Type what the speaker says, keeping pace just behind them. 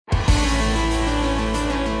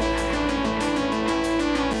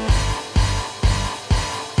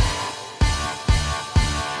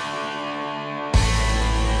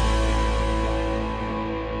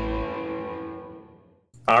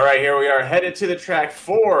All right, here we are headed to the track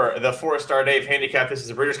for the Fourstardave Handicap. This is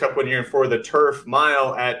a Breeders' Cup win here for the Turf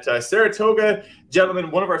Mile at Saratoga. Gentlemen,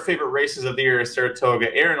 one of our favorite races of the year is Saratoga.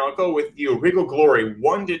 Aaron, I'll go with you. Regal Glory,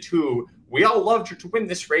 1-2. We all loved her to win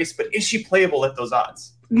this race, but is she playable at those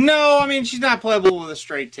odds? No, I mean, she's not playable with a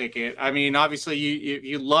straight ticket. I mean, obviously,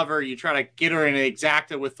 you love her. You try to get her in an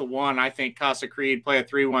exacta with the one. I think Casa Creed play a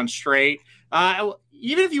 3-1 straight.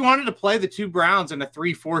 Even if you wanted to play the 2 Browns and a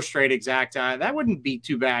 3-4 straight exacta, that wouldn't be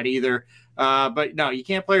too bad either. But no, you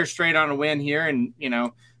can't play her straight on a win here. And, you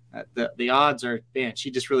know, the odds are, man, she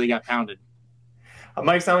just really got pounded.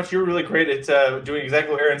 Mike Somich, you were really great at doing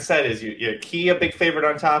exactly what Aaron said, is you key a big favorite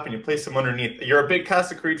on top and you place them underneath. You're a big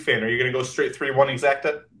Casa Creed fan. Are you going to go straight 3-1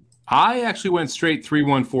 exacta? I actually went straight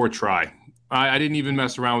 3-1-4 try. I didn't even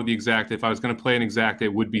mess around with the exacta. If I was going to play an exacta,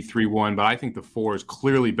 it would be 3-1, but I think the 4 is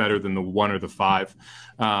clearly better than the 1 or the 5.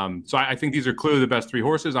 So I think these are clearly the best 3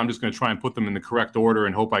 horses. I'm just going to try and put them in the correct order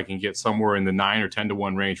and hope I can get somewhere in the 9 or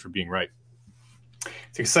 10-1 range for being right.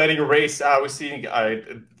 It's an exciting race. I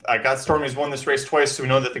got Stormy's won this race twice, so we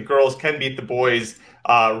know that the girls can beat the boys.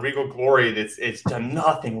 Regal Glory, it's done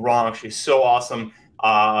nothing wrong. She's so awesome.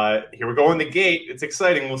 Here we go in the gate. It's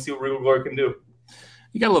exciting. We'll see what Regal Glory can do.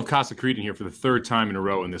 You got to love Casa Creed in here for the 3rd time in a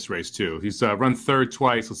row in this race, too. He's run 3rd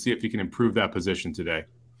twice. Let's see if he can improve that position today.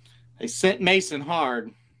 They sent Mason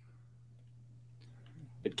hard.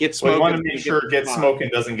 But Get Smoking. Well, we want to make sure Get Smoking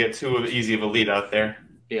doesn't get too easy of a lead out there.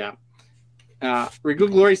 Yeah. Regal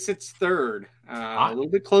Glory sits 3rd. A little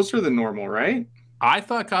bit closer than normal, right? I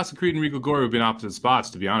thought Casa Creed and Regal Glory would be in opposite spots,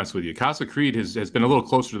 to be honest with you. Casa Creed has been a little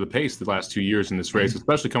closer to the pace the last 2 years in this race,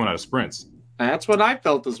 especially coming out of sprints. That's what I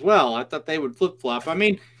felt as well. I thought they would flip-flop. I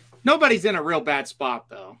mean, nobody's in a real bad spot,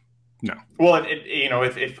 though. No. Well, you know,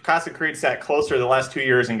 if Casa Creed sat closer the last 2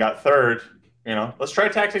 years and got 3rd, you know, let's try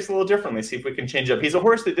tactics a little differently, see if we can change up. He's a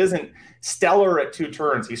horse that isn't stellar at 2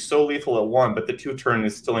 turns. He's so lethal at 1, but the 2 turn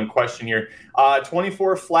is still in question here.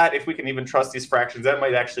 24 flat, if we can even trust these fractions, that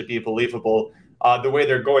might actually be believable. The way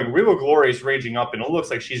they're going, Regal Glory is raging up, and it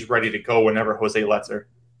looks like she's ready to go whenever Jose lets her.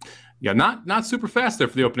 Yeah, not super fast there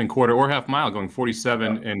for the opening quarter or half mile, going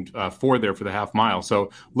 47 and 4 there for the half mile. So a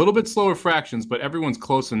little bit slower fractions, but everyone's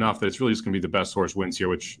close enough that it's really just going to be the best horse wins here,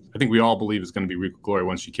 which I think we all believe is going to be Regal Glory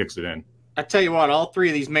once she kicks it in. I tell you what, all 3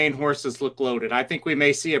 of these main horses look loaded. I think we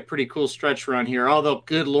may see a pretty cool stretch run here, although,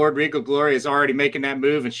 good Lord, Regal Glory is already making that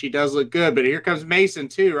move, and she does look good. But here comes Mason,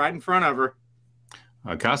 too, right in front of her.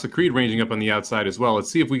 Casa Creed ranging up on the outside as well. Let's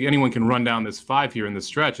see if anyone can run down this 5 here in this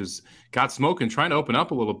stretch. Is Got Smoking trying to open up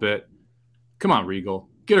a little bit. Come on, Regal.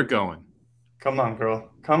 Get her going. Come on, girl.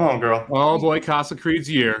 Come on, girl. Oh, boy, Casa Creed's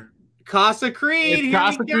year. Casa Creed. It's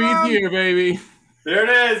Casa Creed's year, baby. There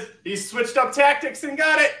it is. He switched up tactics and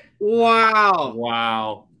got it. Wow.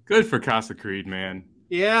 Wow. Good for Casa Creed, man.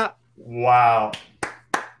 Yeah. Wow.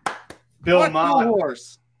 Bill Mott.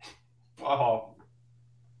 Horse. Oh.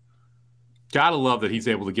 Gotta love that he's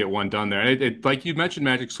able to get one done there. And like you mentioned,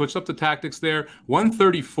 Magic, switched up the tactics there.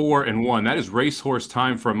 134 and 1. That is racehorse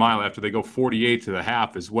time for a mile after they go 48 to the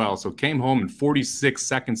half as well. So came home in 46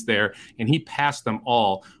 seconds there, and he passed them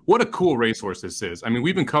all. What a cool racehorse this is. I mean,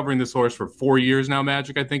 we've been covering this horse for 4 years now,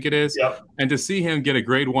 Magic, I think it is. Yep. And to see him get a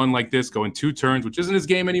grade 1 like this, go in 2 turns, which isn't his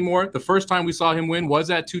game anymore. The first time we saw him win was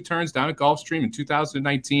at 2 turns down at Gulfstream in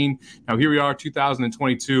 2019. Now here we are,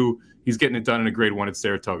 2022. He's getting it done in a grade 1 at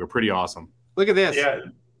Saratoga. Pretty awesome. Look at this. Yeah.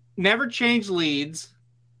 Never change leads.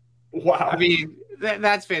 Wow. I mean,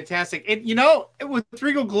 that's fantastic. And, you know, with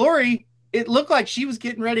Regal Glory, it looked like she was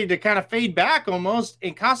getting ready to kind of fade back almost,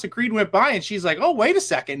 and Casa Creed went by, and she's like, oh, wait a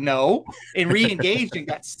second, no, and re-engaged and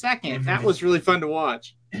got second. That was really fun to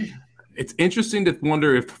watch. It's interesting to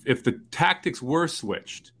wonder if the tactics were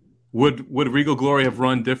switched. Would Regal Glory have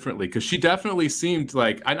run differently? Because she definitely seemed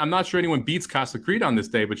like, I'm not sure anyone beats Casa Creed on this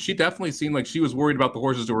day, but she definitely seemed like she was worried about the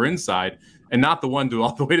horses who were inside and not the one to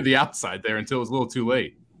all the way to the outside there until it was a little too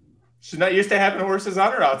late. She's not used to having horses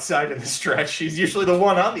on her outside in the stretch. She's usually the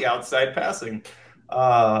one on the outside passing.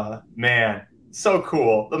 Man, so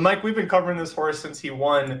cool. But Mike, we've been covering this horse since he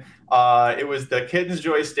won. It was the Kittens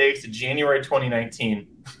Joy Stakes in January 2019.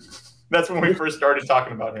 That's when we first started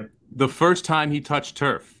talking about him. The first time he touched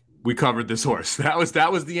turf, we covered this horse. That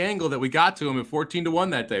was the angle that we got to him at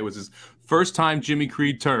 14-1 that day. It was his first time Jimmy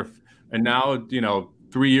Creed turf. And now, you know,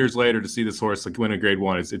 3 years later to see this horse like win a grade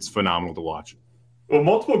 1, it's phenomenal to watch. Well,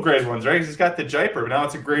 multiple grade 1s, right? He's got the Jaipur, but now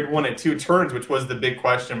it's a grade 1 at 2 turns, which was the big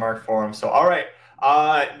question mark for him. So, all right.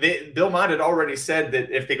 Bill Mott had already said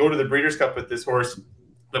that if they go to the Breeders' Cup with this horse,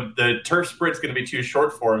 the turf sprint's going to be too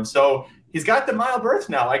short for him. So he's got the mile berth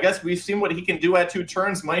now. I guess we've seen what he can do at 2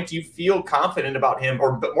 turns. Mike, do you feel confident about him,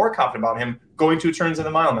 or more confident about him going 2 turns in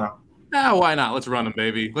the mile now? Why not? Let's run him,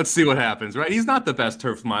 baby. Let's see what happens, right? He's not the best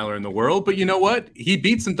turf miler in the world, but you know what? He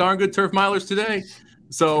beat some darn good turf milers today.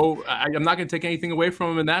 So I'm not going to take anything away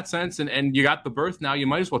from him in that sense. And you got the berth now. You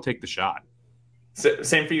might as well take the shot.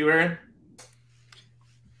 Same for you, Aaron?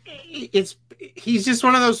 He's just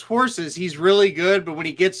one of those horses. He's really good, but when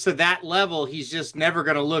he gets to that level, he's just never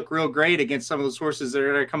going to look real great against some of those horses that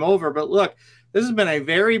are going to come over. But look, this has been a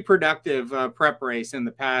very productive prep race in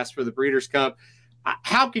the past for the Breeders' Cup.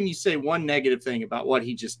 How can you say one negative thing about what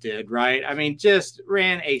he just did, right? I mean, just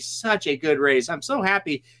ran such a good race. I'm so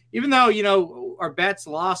happy, even though, you know, our bets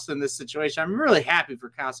lost in this situation. I'm really happy for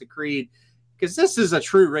Casa Creed because this is a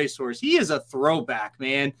true racehorse. He is a throwback,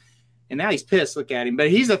 man. And now he's pissed. Look at him,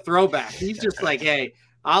 but he's a throwback. He's just like, hey,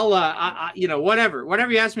 I'll, you know,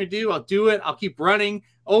 whatever you ask me to do, I'll do it. I'll keep running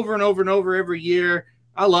over and over and over every year.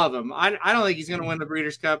 I love him. I don't think he's going to win the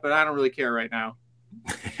Breeders' Cup, but I don't really care right now.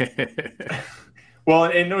 Well,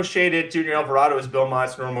 and no shade at Junior Alvarado as Bill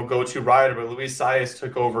Mott's normal go-to rider, but Luis Saez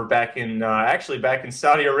took over back in back in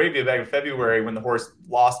Saudi Arabia back in February when the horse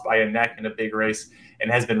lost by a neck in a big race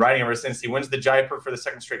and has been riding ever since. He wins the Jaipur for the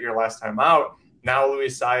second straight year last time out. Now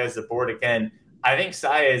Luis Saez aboard again. I think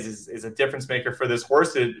Saez is a difference maker for this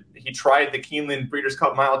horse. He tried the Keeneland Breeders'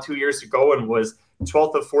 Cup Mile 2 years ago and was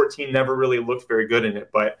 12th of 14, never really looked very good in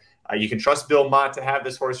it. But you can trust Bill Mott to have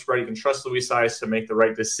this horse ready. You can trust Luis Saez to make the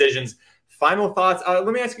right decisions. Final thoughts. Let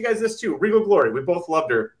me ask you guys this too. Regal Glory, we both loved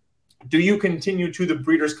her. Do you continue to the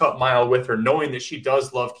Breeders' Cup Mile with her, knowing that she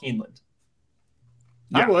does love Keeneland?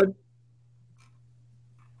 Yeah. I would.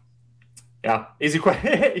 Yeah, easy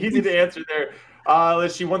to answer there.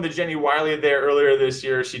 She won the Jenny Wiley there earlier this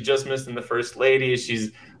year. She just missed in the First Lady.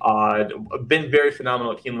 She's been very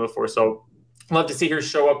phenomenal at Keeneland before, so love to see her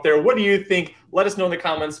show up there. What do you think? Let us know in the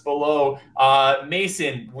comments below.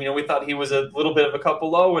 Mason, we thought he was a little bit of a cut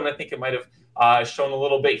below, and I think it might have shown a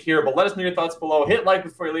little bit here. But let us know your thoughts below. Hit like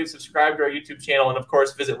before you leave. Subscribe to our YouTube channel. And, of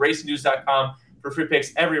course, visit racingnews.com for free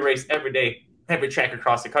picks every race, every day, every track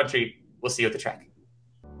across the country. We'll see you at the track.